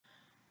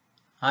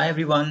Hi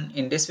everyone,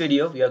 in this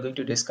video we are going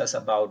to discuss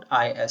about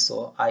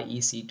ISO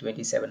IEC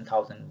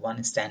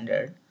 27001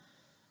 standard.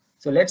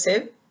 So let's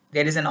say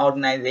there is an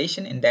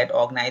organization. In that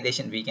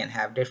organization we can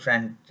have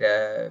different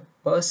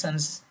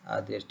persons,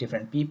 there's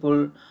different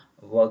people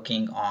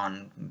working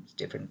on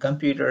different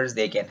computers.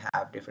 They can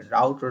have different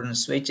routers and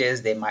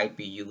switches. They might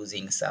be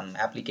using some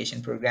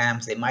application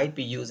programs. They might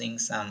be using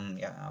some,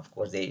 of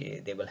course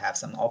they will have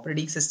some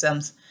operating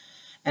systems,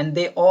 and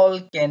they all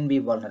can be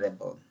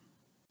vulnerable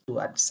to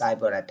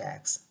cyber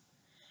attacks.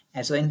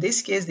 And so in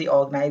this case, the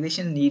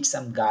organization needs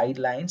some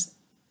guidelines,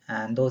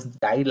 and those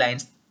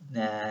guidelines,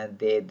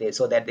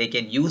 so that they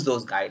can use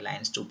those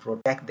guidelines to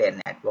protect their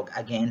network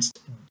against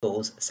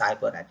those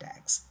cyber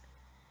attacks.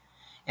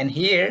 And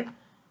here,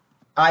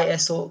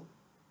 ISO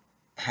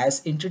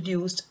has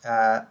introduced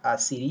a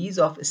series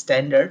of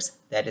standards,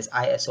 that is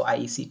ISO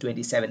IEC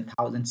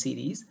 27000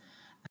 series,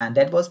 and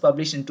that was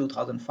published in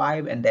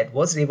 2005, and that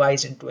was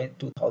revised in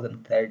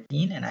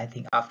 2013. And I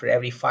think after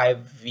every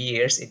 5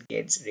 years it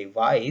gets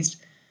revised.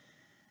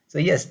 So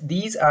yes,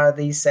 these are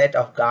the set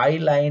of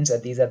guidelines, or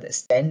these are the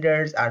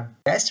standards, are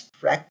best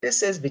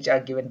practices which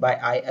are given by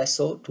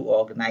ISO to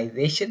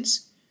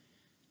organizations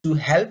to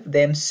help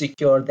them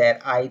secure their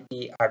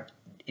IT or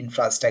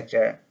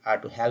infrastructure, or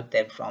to help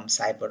them from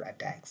cyber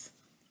attacks.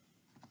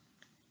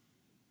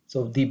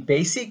 So the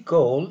basic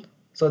goal,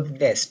 so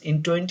yes,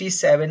 in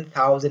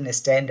 27,000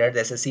 standard,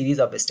 there's a series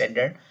of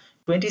standard.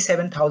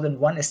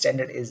 27,001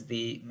 standard is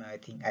the, I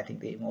think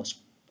the most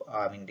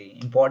the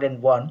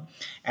important one,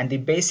 and the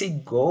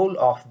basic goal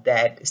of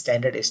that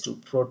standard is to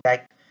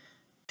protect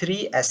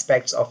three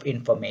aspects of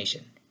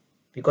information,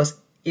 because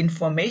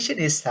information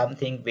is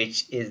something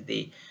which is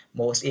the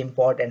most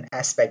important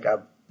aspect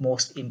or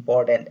most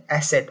important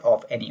asset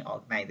of any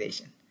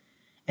organization,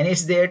 and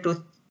it's there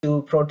to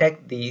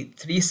protect the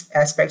three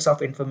aspects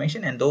of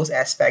information, and those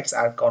aspects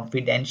are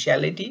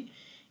confidentiality.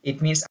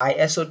 It means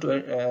ISO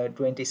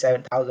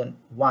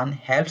 27001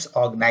 helps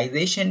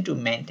organization to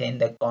maintain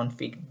the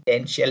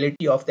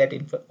confidentiality of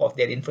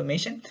their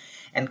information,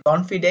 and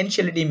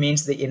confidentiality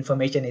means the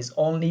information is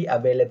only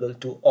available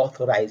to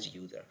authorized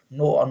user.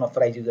 No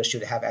unauthorized user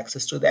should have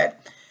access to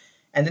that.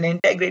 And then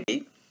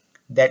integrity,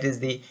 that is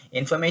the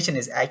information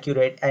is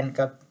accurate and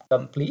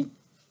complete.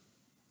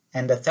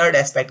 And the third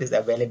aspect is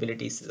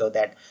availability, so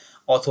that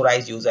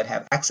authorized user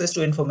have access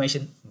to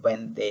information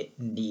when they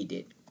need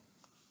it.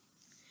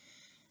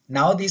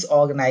 Now these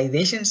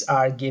organizations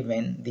are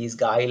given these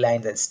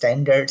guidelines and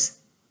standards,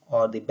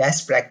 or the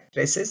best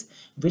practices,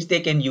 which they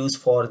can use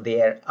for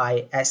their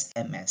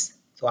ISMS.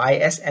 So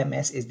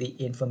ISMS is the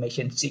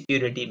Information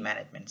Security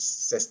Management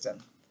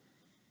System.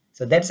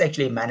 So that's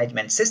actually a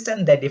management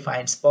system that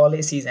defines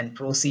policies and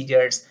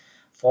procedures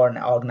for an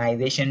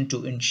organization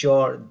to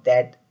ensure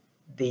that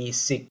the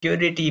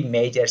security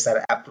measures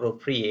are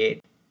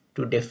appropriate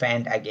to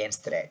defend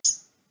against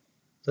threats.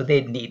 So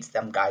they need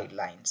some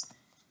guidelines.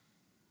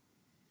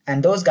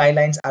 And those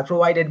guidelines are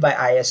provided by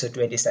ISO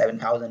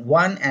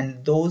 27001,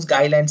 and those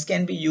guidelines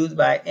can be used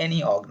by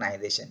any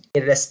organization,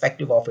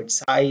 irrespective of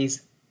its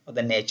size or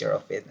the nature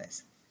of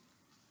business.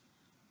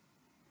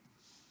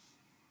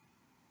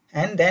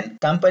 And then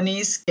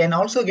companies can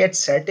also get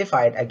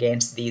certified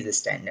against these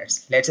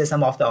standards. Let's say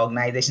some of the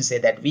organizations say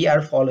that we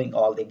are following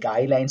all the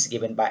guidelines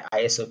given by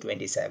ISO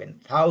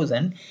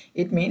 27000.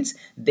 It means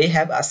they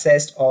have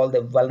assessed all the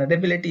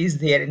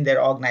vulnerabilities there in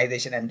their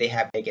organization, and they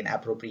have taken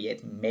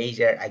appropriate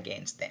measure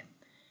against them.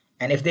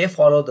 And if they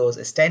follow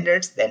those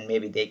standards, then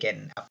maybe they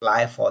can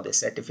apply for the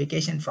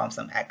certification from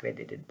some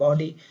accredited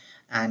body.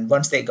 And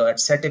once they got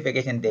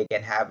certification, they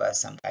can have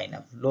some kind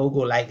of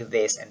logo like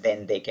this, and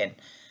then they can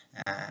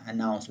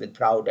announce with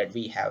proud that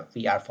we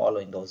are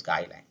following those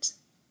guidelines.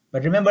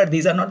 But remember,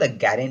 these are not the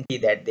guarantee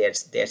that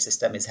their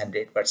system is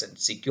 100%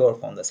 secure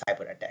from the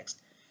cyber attacks.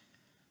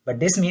 But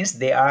this means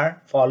they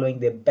are following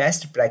the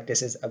best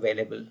practices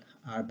available,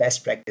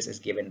 best practices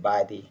given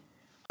by the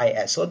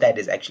ISO, that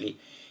is actually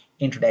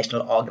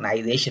International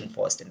Organization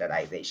for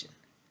Standardization.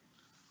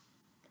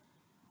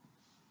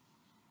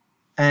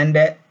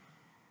 And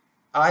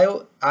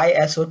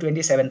ISO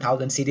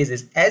 27000 series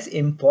is as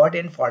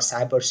important for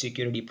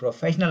cybersecurity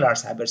professional or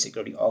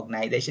cybersecurity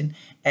organization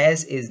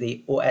as is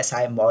the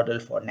OSI model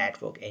for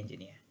network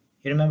engineer.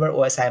 You remember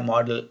OSI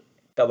model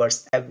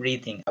covers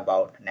everything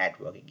about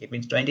networking. It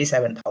means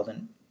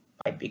 27000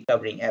 might be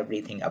covering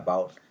everything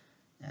about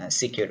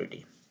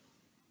security.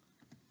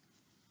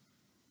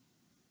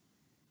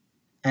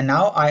 And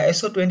now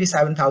ISO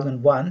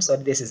 27001, so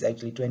this is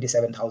actually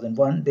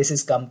 27001. This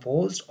is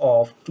composed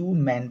of two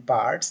main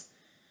parts.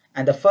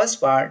 And the first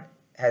part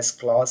has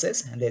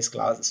clauses, and these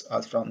clauses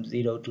are from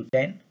 0 to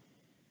 10.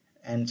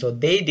 And so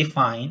they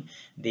define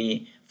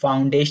the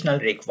foundational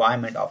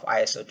requirement of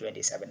ISO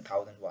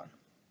 27001.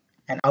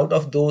 And out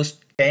of those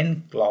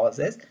 10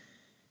 clauses,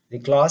 the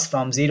clause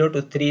from 0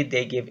 to 3,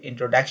 they give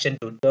introduction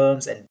to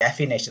terms and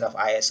definition of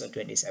ISO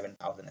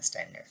 27000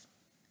 standard.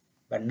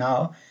 But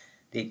now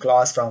the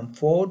clause from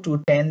 4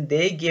 to 10,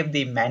 they give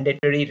the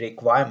mandatory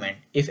requirement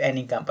if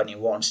any company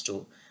wants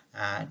to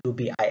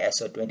be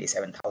ISO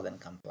 27000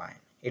 compliant.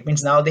 It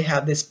means now they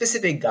have this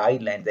specific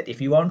guideline that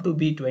if you want to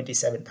be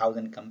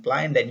 27,000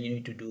 compliant, then you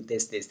need to do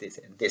this,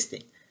 and this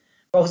thing.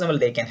 For example,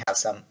 they can have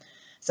some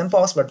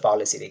password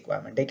policy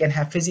requirement. They can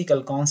have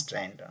physical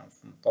constraint.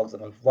 For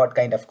example, what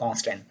kind of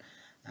constraint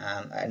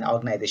an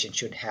organization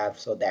should have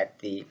so that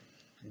the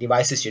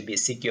devices should be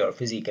secure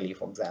physically,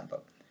 for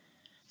example.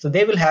 So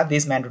they will have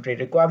this mandatory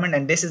requirement,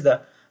 and this is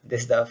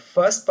the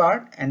first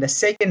part. And the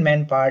second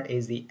main part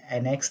is the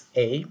Annex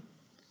A,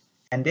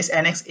 and this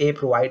Annex A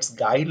provides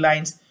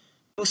guidelines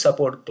to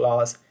support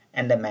clause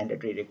and the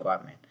mandatory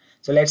requirement.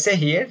 So let's say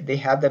here they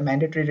have the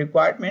mandatory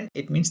requirement.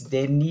 It means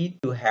they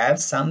need to have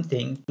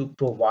something to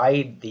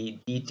provide the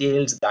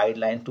details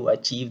guideline to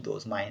achieve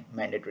those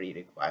mandatory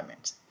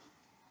requirements.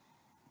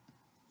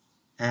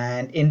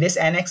 And in this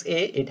Annex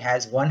A, it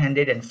has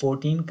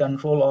 114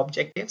 control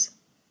objectives,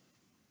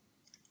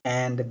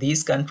 and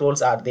these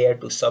controls are there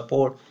to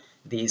support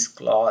these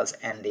clause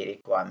and the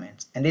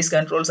requirements. And these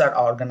controls are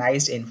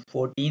organized in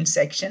 14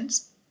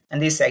 sections,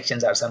 and these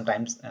sections are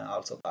sometimes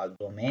also called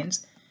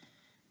domains.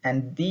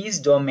 And these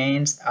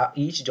domains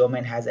each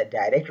domain has a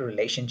direct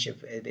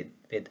relationship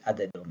with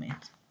other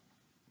domains.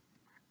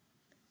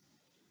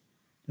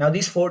 Now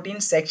these 14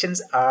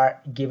 sections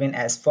are given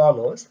as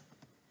follows,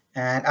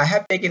 and I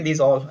have taken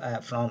these all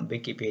from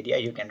Wikipedia.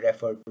 You can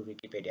refer to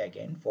Wikipedia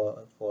again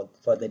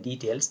for the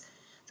details.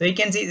 So you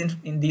can see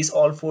in these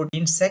all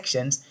 14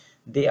 sections,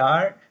 they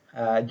are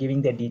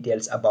giving the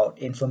details about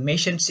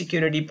information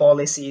security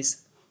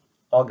policies,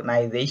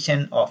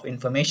 organization of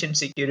information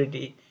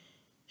security,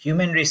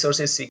 human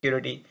resources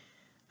security,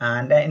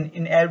 and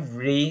in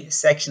every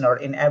section or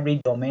in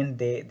every domain,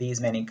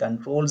 these many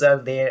controls are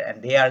there,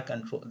 and they are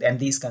controlled, and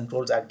these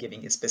controls are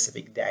giving a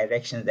specific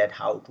direction that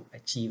how to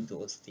achieve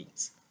those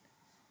things.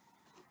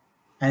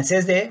 And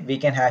says there we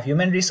can have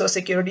human resource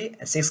security,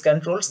 6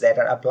 controls that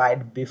are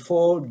applied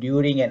before,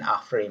 during, and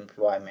after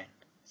employment.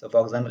 So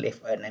for example,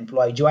 if an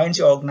employee joins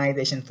your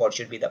organization, what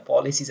should be the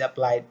policies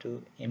applied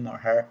to him or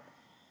her,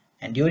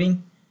 and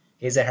during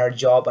his or her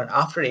job and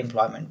after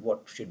employment,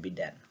 what should be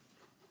done.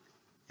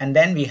 And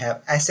then we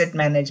have asset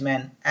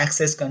management,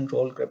 access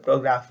control,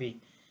 cryptography,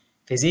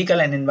 physical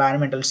and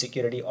environmental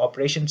security,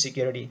 operation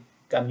security,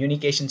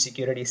 communication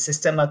security,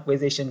 system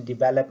acquisition,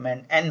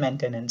 development and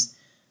maintenance,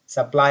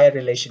 supplier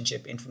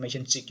relationship,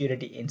 information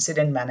security,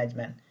 incident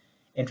management,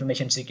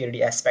 information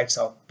security aspects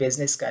of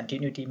business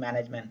continuity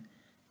management,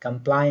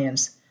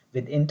 compliance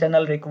with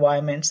internal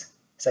requirements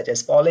such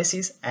as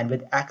policies and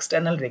with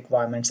external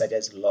requirements such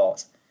as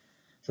laws.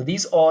 So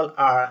these all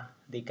are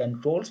the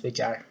controls which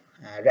are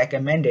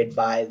recommended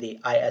by the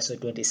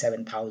ISO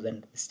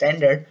 27000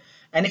 standard,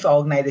 and if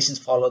organizations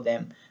follow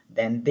them,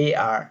 then they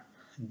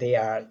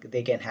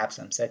can have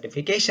some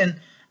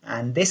certification,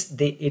 and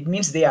it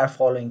means they are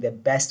following the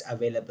best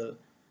available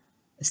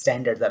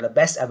standards or the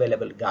best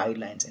available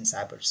guidelines in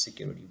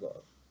cybersecurity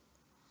world.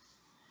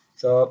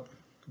 So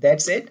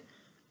that's it.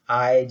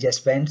 I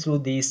just went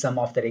through some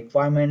of the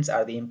requirements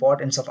or the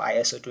importance of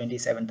ISO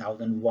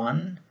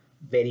 27001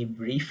 very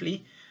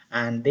briefly,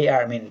 and they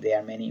are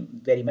many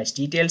very much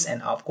details.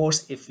 And of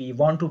course, if we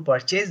want to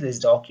purchase this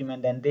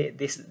document, then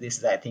this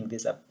is, I think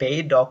this is a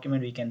paid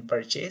document. We can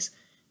purchase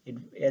it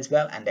as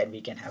well, and then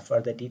we can have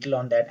further detail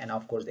on that. And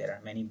of course, there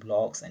are many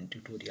blogs and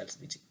tutorials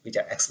which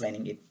are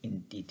explaining it in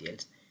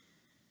details.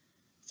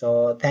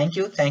 So thank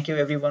you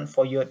everyone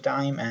for your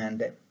time,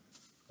 and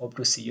hope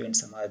to see you in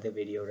some other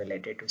video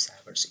related to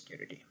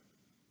cybersecurity.